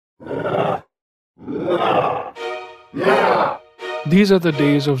These are the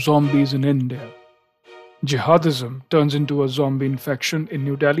days of zombies in India. Jihadism turns into a zombie infection in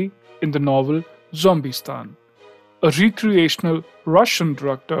New Delhi in the novel Zombistan. A recreational Russian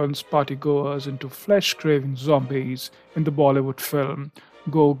drug turns partygoers into flesh-craving zombies in the Bollywood film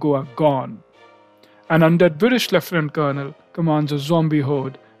Go Goa Gone. An undead British lieutenant colonel commands a zombie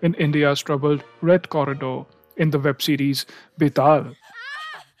horde in India's troubled Red Corridor in the web series Betal.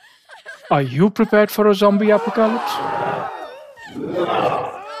 Are you prepared for a zombie apocalypse?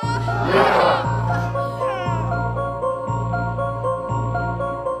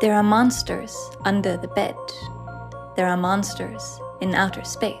 There are monsters under the bed. There are monsters in outer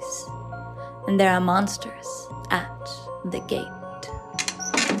space. And there are monsters at the gate.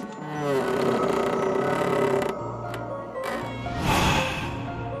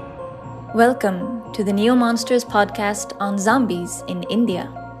 Welcome to the the-neomonsters-podcast on zombies in India.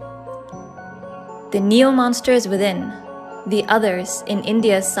 The Neo-Monsters Within, the Others in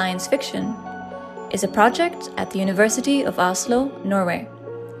India's Science Fiction, is a project at the University of Oslo, Norway.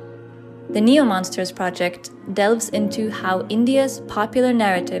 The Neo-Monsters project delves into how India's popular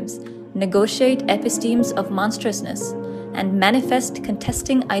narratives negotiate epistemes of monstrousness and manifest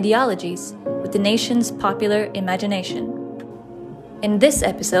contesting ideologies with the nation's popular imagination. In this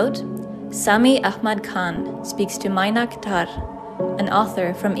episode, Sami Ahmad Khan speaks to Mainak Dhar, an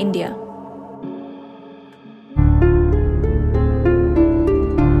author from India.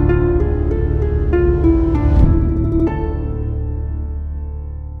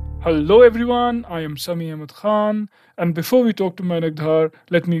 Hello everyone, I am Sami Ahmad Khan, and before we talk to Mainak Dhar,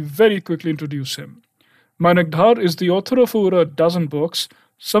 let me very quickly introduce him. Mainak Dhar is the author of over a dozen books,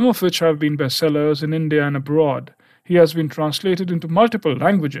 some of which have been bestsellers in India and abroad. He has been translated into multiple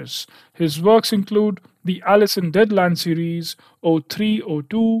languages. His works include the Alice in Deadland series,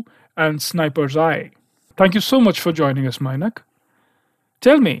 O302, and Sniper's Eye. Thank you so much for joining us, Mainak.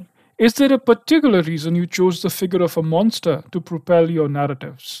 Tell me, is there a particular reason you chose the figure of a monster to propel your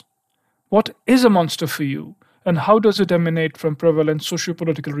narratives? What is a monster for you, and how does it emanate from prevalent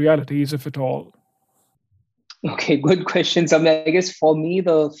socio-political realities, if at all? Okay, good question. I guess for me,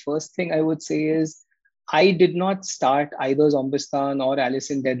 the first thing I would say is I did not start either Zombistan or Alice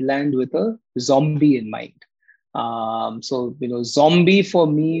in Deadland with a zombie in mind. Zombie for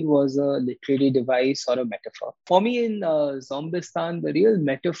me was a literary device or a metaphor. For me in Zombistan, the real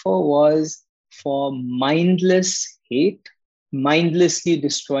metaphor was for mindless hate, mindlessly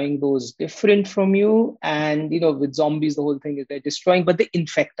destroying those different from you. And, with zombies, the whole thing is they're destroying, but they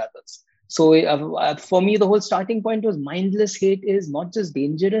infect others. So for me, the whole starting point was mindless hate is not just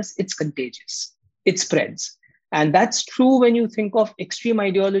dangerous, it's contagious. It spreads. And that's true when you think of extreme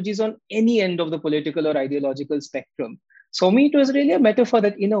ideologies on any end of the political or ideological spectrum. So for me, it was really a metaphor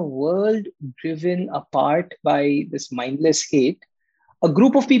that in a world driven apart by this mindless hate, a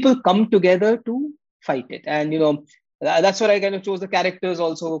group of people come together to fight it. And, that's what I kind of chose the characters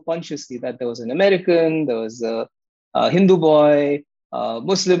also consciously, that there was an American, there was a Hindu boy, a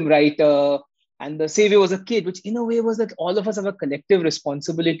Muslim writer, and the savior was a kid, which in a way was that all of us have a collective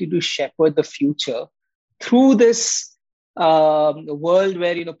responsibility to shepherd the future through this world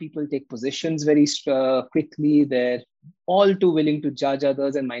where, people take positions very quickly. They're all too willing to judge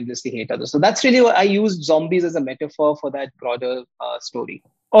others and mindlessly hate others. So that's really what I used zombies as a metaphor for that broader story.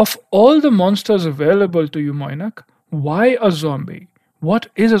 Of all the monsters available to you, Mainak, why a zombie? What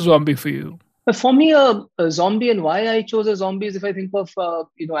is a zombie for you? For me, a zombie, and why I chose a zombie is if I think of,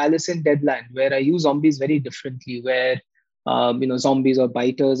 Alice in Deadland, where I use zombies very differently, where, zombies or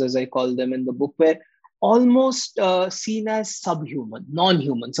biters, as I call them in the book, were almost seen as subhuman,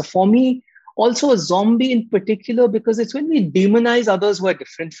 non-human. So for me, also a zombie in particular, because it's when we demonize others who are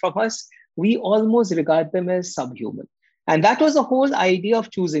different from us, we almost regard them as subhuman. And that was the whole idea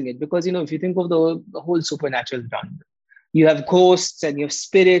of choosing it, because, if you think of the whole supernatural genre, you have ghosts and you have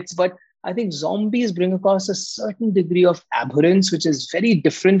spirits, but I think zombies bring across a certain degree of abhorrence, which is very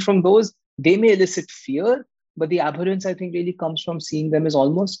different from those. They may elicit fear, but the abhorrence, I think, really comes from seeing them as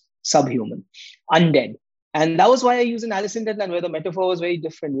almost subhuman, undead. And that was why I use in Alice in Deadland, where the metaphor was very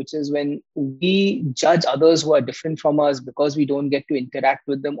different, which is when we judge others who are different from us because we don't get to interact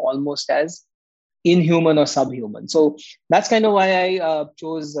with them almost as inhuman or subhuman. So that's kind of why I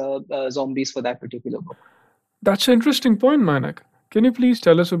chose zombies for that particular book. That's an interesting point, Mainak. Can you please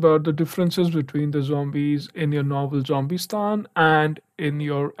tell us about the differences between the zombies in your novel Zombistan and in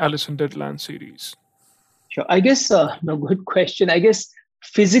your Alice in Deadland series? Sure. I guess, good question. I guess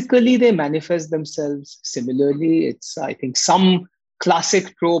physically they manifest themselves similarly. It's, I think, some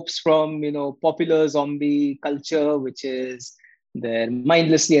classic tropes from, popular zombie culture, which is They're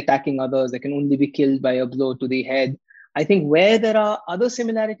mindlessly attacking others. They can only be killed by a blow to the head. I think where there are other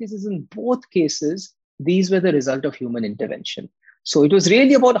similarities is in both cases, these were the result of human intervention. So it was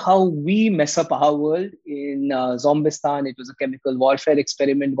really about how we mess up our world. In Zombistan, it was a chemical warfare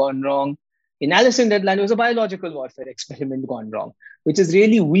experiment gone wrong. In Alice in Deadland, it was a biological warfare experiment gone wrong, which is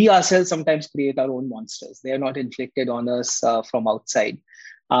really we ourselves sometimes create our own monsters. They are not inflicted on us from outside.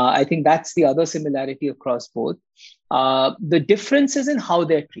 I think that's the other similarity across both. The difference is in how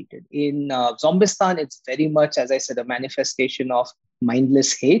they're treated. In Zombistan, it's very much, as I said, a manifestation of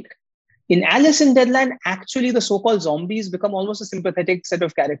mindless hate. In Alice in Deadland, actually, the so-called zombies become almost a sympathetic set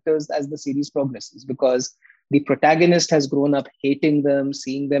of characters as the series progresses, because the protagonist has grown up hating them,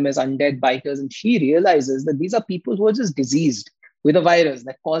 seeing them as undead biters, and she realizes that these are people who are just diseased with a virus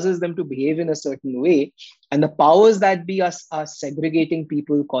that causes them to behave in a certain way. And the powers that be are segregating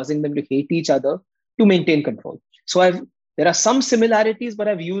people, causing them to hate each other to maintain control. So there are some similarities, but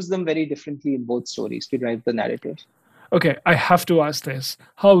I've used them very differently in both stories to drive the narrative. Okay, I have to ask this.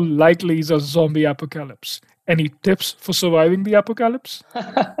 How likely is a zombie apocalypse? Any tips for surviving the apocalypse?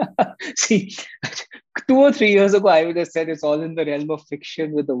 See, 2 or 3 years ago, I would have said it's all in the realm of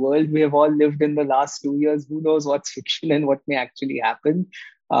fiction. With the world we have all lived in the last 2 years, who knows what's fiction and what may actually happen?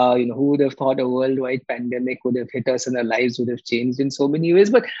 Who would have thought a worldwide pandemic would have hit us and our lives would have changed in so many ways?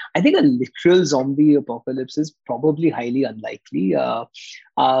 But I think a literal zombie apocalypse is probably highly unlikely.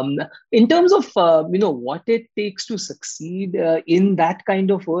 In terms of what it takes to succeed in that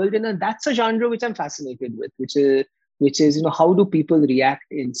kind of world, and that's a genre which I'm fascinated with, which is how do people react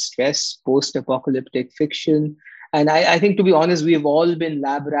in stress, post-apocalyptic fiction. And I think, to be honest, we've all been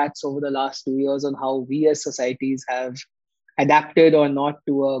lab rats over the last 2 years on how we as societies have adapted or not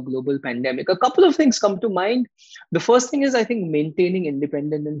to a global pandemic. A couple of things come to mind. The first thing is, I think, maintaining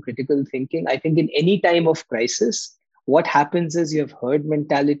independent and critical thinking. I think in any time of crisis, what happens is you have herd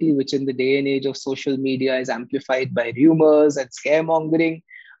mentality, which in the day and age of social media is amplified by rumors and scaremongering.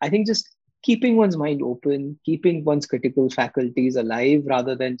 I think just keeping one's mind open, keeping one's critical faculties alive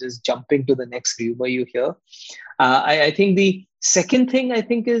rather than just jumping to the next rumor you hear. I think the second thing, I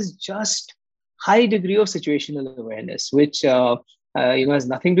think, is just high degree of situational awareness, which has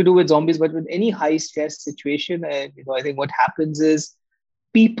nothing to do with zombies, but with any high stress situation. I think what happens is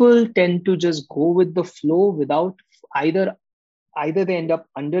people tend to just go with the flow without either they end up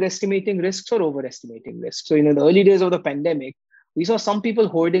underestimating risks or overestimating risks. So, in the early days of the pandemic, we saw some people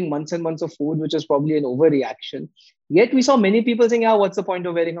hoarding months and months of food, which was probably an overreaction. Yet we saw many people saying, what's the point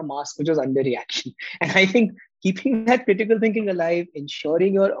of wearing a mask, which was underreaction. And I think keeping that critical thinking alive,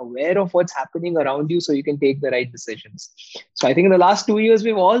 ensuring you're aware of what's happening around you so you can take the right decisions. So I think in the last 2 years,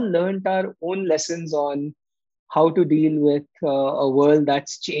 we've all learned our own lessons on how to deal with a world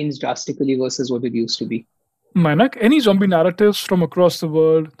that's changed drastically versus what it used to be. Mainak, any zombie narratives from across the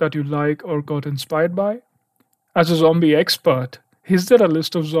world that you like or got inspired by? As a zombie expert, is there a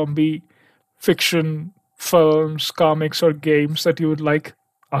list of zombie fiction, films, comics, or games that you would like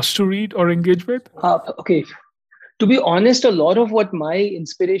us to read or engage with? Okay. To be honest, a lot of what my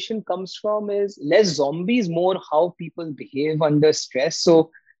inspiration comes from is less zombies, more how people behave under stress.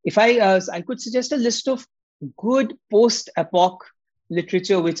 So if I could suggest a list of good post-epoch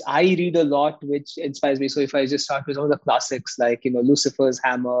literature, which I read a lot, which inspires me. So if I just start with some of the classics like, Lucifer's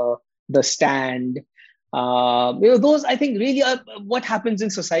Hammer, The Stand, those I think really are what happens in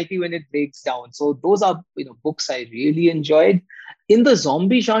society when it breaks down. So those are, books I really enjoyed. In the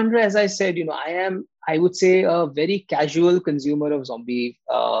zombie genre, as I said, I would say a very casual consumer of zombie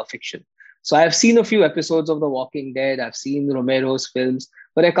fiction. So I've seen a few episodes of The Walking Dead. I've seen Romero's films,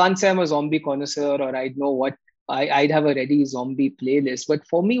 but I can't say I'm a zombie connoisseur or I'd know I'd have a ready zombie playlist. But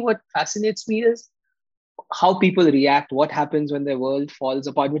for me, what fascinates me is how people react, what happens when their world falls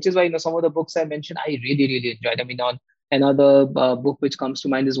apart, which is why, some of the books I mentioned, I really, really enjoyed. I mean, on another book which comes to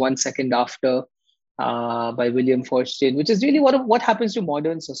mind is 1 Second After by William Forstchen, which is really what happens to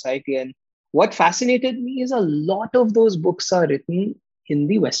modern society. And what fascinated me is a lot of those books are written in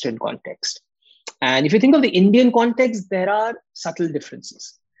the Western context. And if you think of the Indian context, there are subtle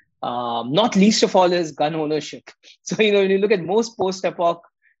differences. Not least of all is gun ownership. So, when you look at most post-epoch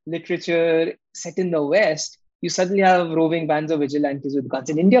literature set in the West, you suddenly have roving bands of vigilantes with guns.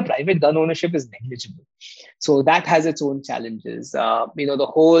 In India, private gun ownership is negligible. So that has its own challenges.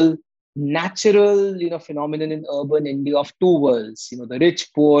 The whole natural, phenomenon in urban India of two worlds, the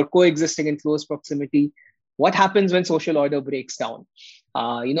rich, poor, coexisting in close proximity. What happens when social order breaks down?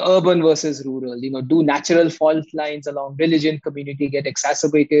 Urban versus rural, do natural fault lines along religion, community get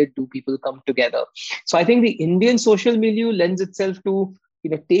exacerbated? Do people come together? So I think the Indian social milieu lends itself to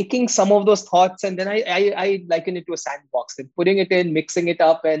taking some of those thoughts, and then I liken it to a sandbox and putting it in, mixing it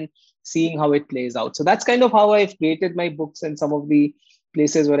up, and seeing how it plays out. So that's kind of how I've created my books and some of the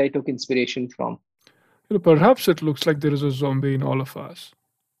places where I took inspiration from. Perhaps it looks like there is a zombie in all of us.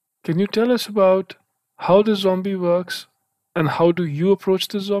 Can you tell us about how the zombie works and how do you approach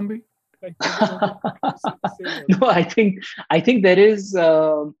the zombie? No, I think there is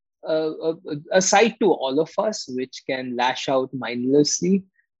a side to all of us which can lash out mindlessly,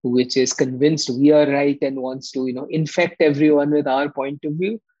 which is convinced we are right and wants to infect everyone with our point of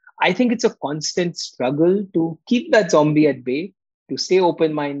view. I think it's a constant struggle to keep that zombie at bay, to stay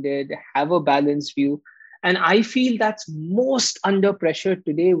open-minded, have a balanced view. And I feel that's most under pressure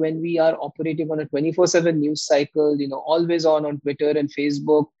today when we are operating on a 24/7 news cycle, always on Twitter and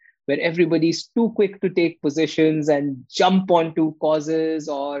Facebook, where everybody's too quick to take positions and jump onto causes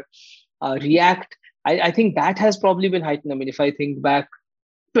or react. I think that has probably been heightened. I mean, if I think back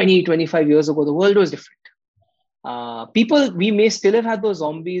 20, 25 years ago, the world was different. People, we may still have had those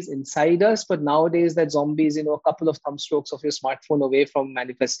zombies inside us, but nowadays that zombies, a couple of thumb strokes of your smartphone away from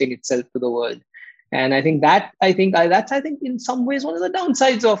manifesting itself to the world. And I think that's in some ways one of the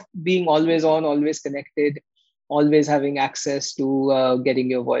downsides of being always on, always connected, always having access to getting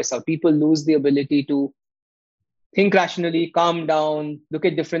your voice out. People lose the ability to think rationally, calm down, look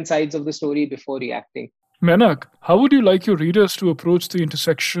at different sides of the story before reacting. Mainak, how would you like your readers to approach the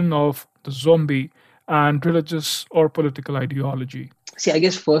intersection of the zombie and religious or political ideology? See, I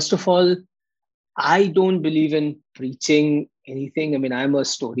guess first of all, I don't believe in preaching anything. I mean, I'm a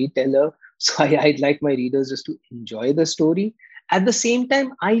storyteller. So I'd like my readers just to enjoy the story. At the same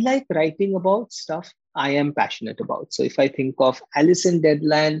time, I like writing about stuff I am passionate about. So if I think of Alice in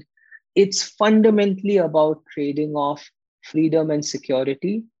Deadland, it's fundamentally about trading off freedom and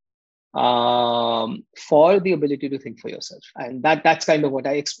security for the ability to think for yourself. And that's kind of what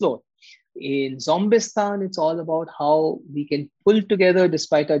I explore. In Zombistan, it's all about how we can pull together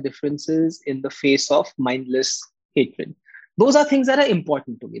despite our differences in the face of mindless hatred. Those are things that are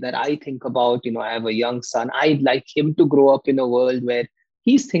important to me, that I think about. I have a young son. I'd like him to grow up in a world where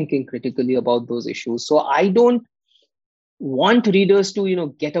he's thinking critically about those issues. So I don't want readers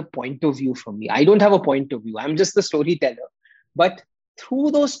to, get a point of view from me. I don't have a point of view. I'm just the storyteller. But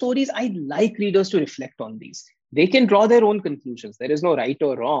through those stories, I'd like readers to reflect on these. They can draw their own conclusions. There is no right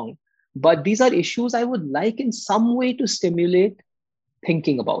or wrong. But these are issues I would like in some way to stimulate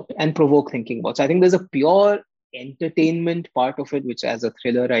thinking about and provoke thinking about. So I think there's a pure entertainment part of it, which as a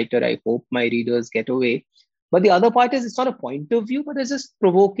thriller writer, I hope my readers get away. But the other part is it's not a point of view, but it's just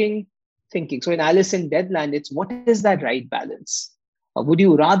provoking thinking. So in Alice in Deadland, it's what is that right balance? Would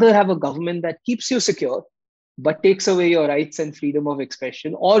you rather have a government that keeps you secure, but takes away your rights and freedom of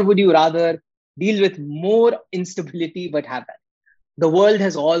expression? Or would you rather deal with more instability, but have that? The world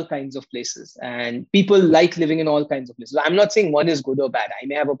has all kinds of places and people like living in all kinds of places. I'm not saying one is good or bad. I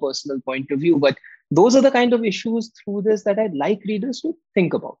may have a personal point of view, but those are the kind of issues through this that I'd like readers to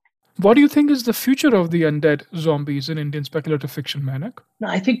think about. What do you think is the future of the undead zombies in Indian speculative fiction, Mainak? Now,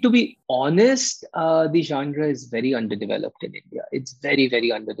 I think, to be honest, the genre is very underdeveloped in India. It's very,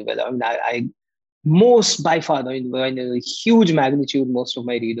 very underdeveloped. I mean, most by far, in a huge magnitude, most of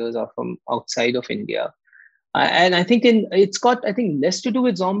my readers are from outside of India. And I think it's got less to do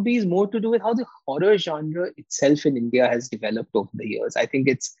with zombies, more to do with how the horror genre itself in India has developed over the years. I think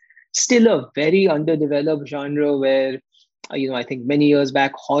it's still a very underdeveloped genre where, I think many years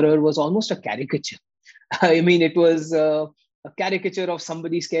back, horror was almost a caricature. I mean, it was a caricature of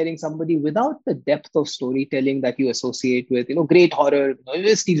somebody scaring somebody without the depth of storytelling that you associate with, great horror.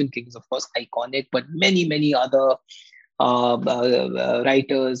 Stephen King is, of course, iconic, but many, many other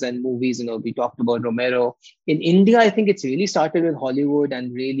writers and movies. We talked about Romero. In India, I think it's really started with Hollywood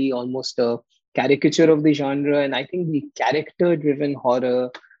and really almost a caricature of the genre. And I think the character-driven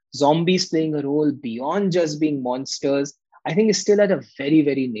horror, zombies playing a role beyond just being monsters, I think is still at a very,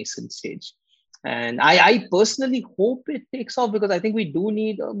 very nascent stage. And I personally hope it takes off because I think we do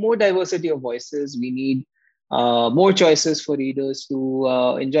need more diversity of voices. We need more choices for readers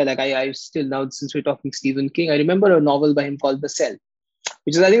to enjoy. Like I still now, since we're talking Stephen King, I remember a novel by him called The Cell,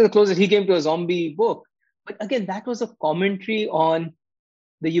 which is, I think, the closest he came to a zombie book. But again, that was a commentary on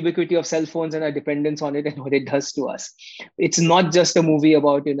the ubiquity of cell phones and our dependence on it and what it does to us. It's not just a movie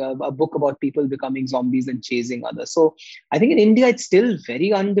about, a book about people becoming zombies and chasing others. So I think in India, it's still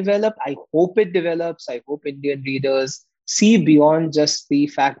very undeveloped. I hope it develops. I hope Indian readers see beyond just the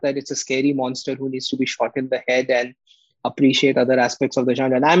fact that it's a scary monster who needs to be shot in the head and appreciate other aspects of the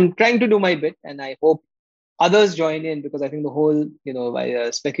genre. And I'm trying to do my bit, and I hope others join in, because I think the whole,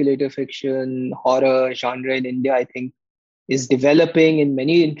 speculative fiction, horror genre in India, I think is developing in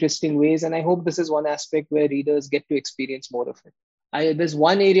many interesting ways. And I hope this is one aspect where readers get to experience more of it. There's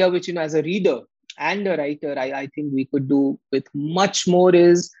one area which, as a reader and a writer, I think we could do with much more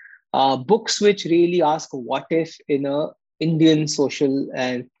is books which really ask what if in a Indian social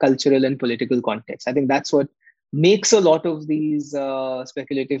and cultural and political context. I think that's what makes a lot of these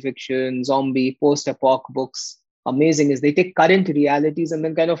speculative fiction, zombie, post-apoc books amazing, is they take current realities and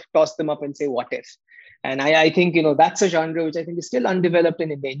then kind of toss them up and say, what if? And I think, that's a genre which I think is still undeveloped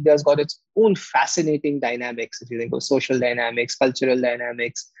in India. India's got its own fascinating dynamics, if you think of social dynamics, cultural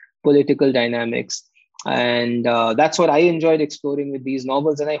dynamics, political dynamics. And that's what I enjoyed exploring with these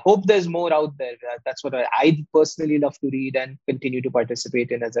novels. And I hope there's more out there. That's what I personally love to read and continue to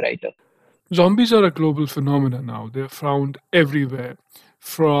participate in as a writer. Zombies are a global phenomenon now. They're found everywhere,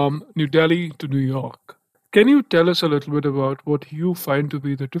 from New Delhi to New York. Can you tell us a little bit about what you find to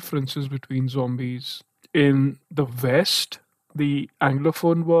be the differences between zombies in the West, the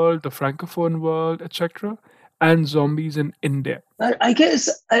Anglophone world, the Francophone world, etc., and zombies in India? I guess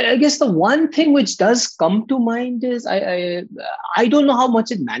the one thing which does come to mind is I don't know how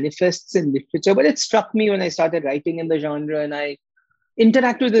much it manifests in literature, but it struck me when I started writing in the genre and I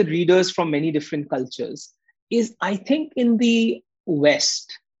interact with the readers from many different cultures. Is I think in the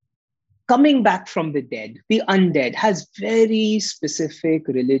West, coming back from the dead, the undead, has very specific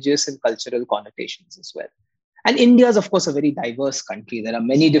religious and cultural connotations as well. And India is, of course, a very diverse country. There are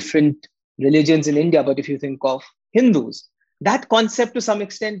many different religions in India, but if you think of Hindus, that concept to some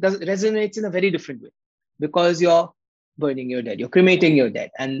extent resonates in a very different way, because you're burning your dead, you're cremating your dead,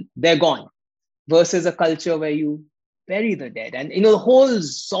 and they're gone, versus a culture where you bury the dead. And the whole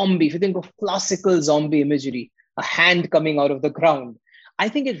zombie, if you think of classical zombie imagery, a hand coming out of the ground, I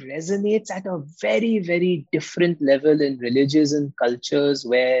think it resonates at a very, very different level in religions and cultures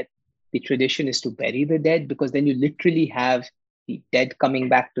where the tradition is to bury the dead, because then you literally have the dead coming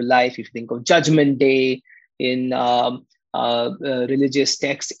back to life. If you think of Judgment Day in religious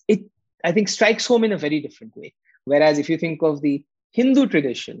texts, it, I think, strikes home in a very different way. Whereas if you think of the Hindu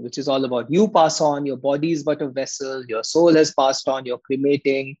tradition, which is all about you pass on, your body is but a vessel, your soul has passed on, you're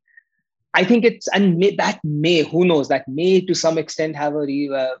cremating, I think it's, and who knows, that may to some extent have a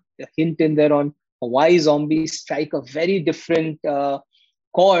hint in there on why zombies strike a very different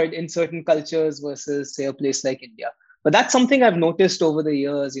chord in certain cultures versus, say, a place like India. But that's something I've noticed over the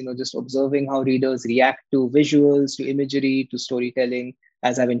years, just observing how readers react to visuals, to imagery, to storytelling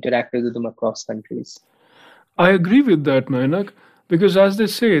as I've interacted with them across countries. I agree with that, Mainak, because as they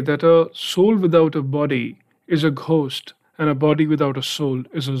say that a soul without a body is a ghost and a body without a soul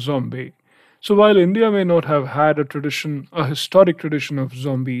is a zombie. So while India may not have had a historic tradition of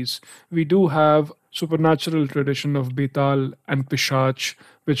zombies, we do have supernatural tradition of Betal and Pishach,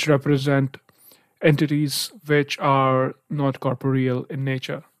 which represent entities which are not corporeal in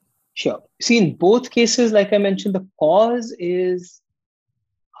nature. Sure. See, in both cases, like I mentioned, the cause is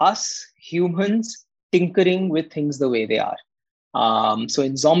us humans tinkering with things the way they are. So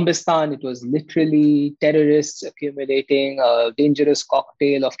in Zombistan, it was literally terrorists accumulating a dangerous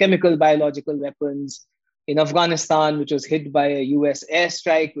cocktail of chemical, biological weapons. In Afghanistan, which was hit by a US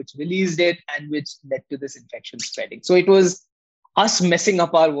airstrike, which released it and which led to this infection spreading. So it was us messing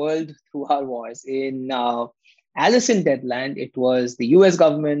up our world through our wars. In Alice in Deadland, it was the US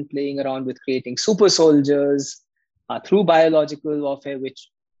government playing around with creating super soldiers through biological warfare, which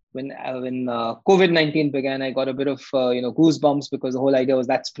when COVID-19 began, I got a bit of goosebumps, because the whole idea was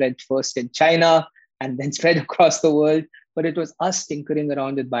that spread first in China and then spread across the world. But it was us tinkering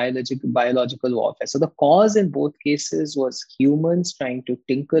around with biological warfare. So the cause in both cases was humans trying to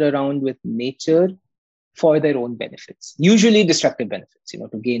tinker around with nature for their own benefits, usually destructive benefits,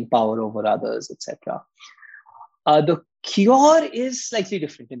 to gain power over others, etc. The cure is slightly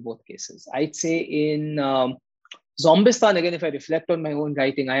different in both cases. I'd say in Zombistan, again, if I reflect on my own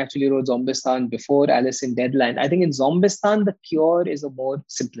writing, I actually wrote Zombistan before Alice in Deadland. I think in Zombistan, the cure is a more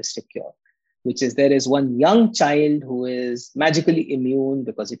simplistic cure, which is there is one young child who is magically immune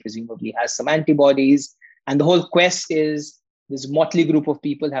because he presumably has some antibodies. And the whole quest is this motley group of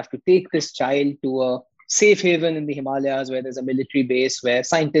people have to take this child to a safe haven in the Himalayas where there's a military base where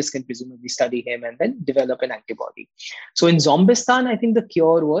scientists can presumably study him and then develop an antibody. So in Zombistan, I think the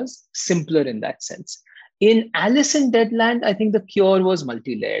cure was simpler in that sense. In Alice in Deadland, I think the cure was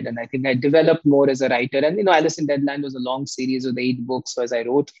multi-layered, and I think I developed more as a writer. And, Alice in Deadland was a long series of 8 books. So as I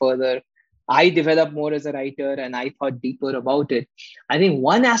wrote further, I developed more as a writer and I thought deeper about it. I think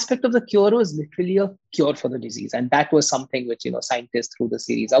one aspect of the cure was literally a cure for the disease. And that was something which, scientists through the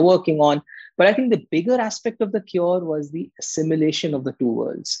series are working on. But I think the bigger aspect of the cure was the assimilation of the two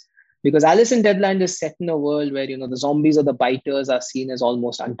worlds. Because Alice in Deadland is set in a world where, the zombies or the biters are seen as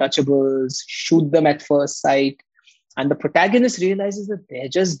almost untouchables, shoot them at first sight. And the protagonist realizes that they're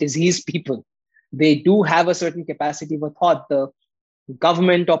just diseased people. They do have a certain capacity for thought. The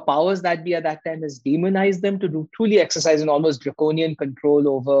government or powers that be at that time has demonized them to truly exercise an almost draconian control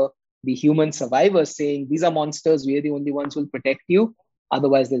over the human survivors, saying, these are monsters, we're the only ones who will protect you,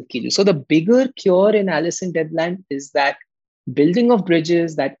 otherwise they'll kill you. So the bigger cure in Alice in Deadland is that building of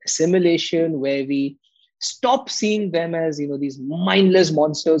bridges, that assimilation, where we stop seeing them as, these mindless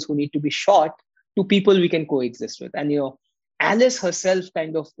monsters who need to be shot, to people we can coexist with. And, Alice herself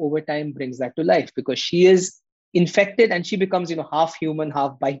kind of over time brings that to life, because she is infected and she becomes, half human,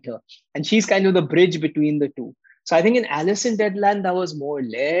 half biter. And she's kind of the bridge between the two. So I think in Alice in Deadland, that was more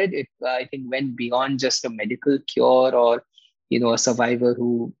layered. It, I think, went beyond just a medical cure or, a survivor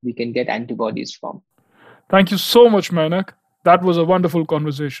who we can get antibodies from. Thank you so much, Mainak. That was a wonderful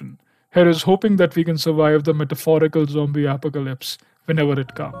conversation. Here is hoping that we can survive the metaphorical zombie apocalypse whenever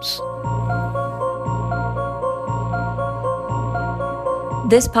it comes.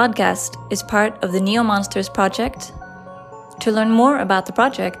 This podcast is part of the Neo-Monsters project. To learn more about the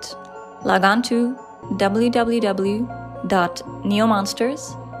project, log on to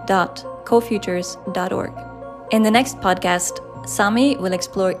www.neomonsters.cofutures.org. In the next podcast, Sami will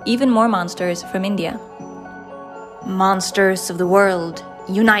explore even more monsters from India. Monsters of the world,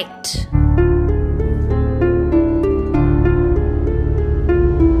 unite!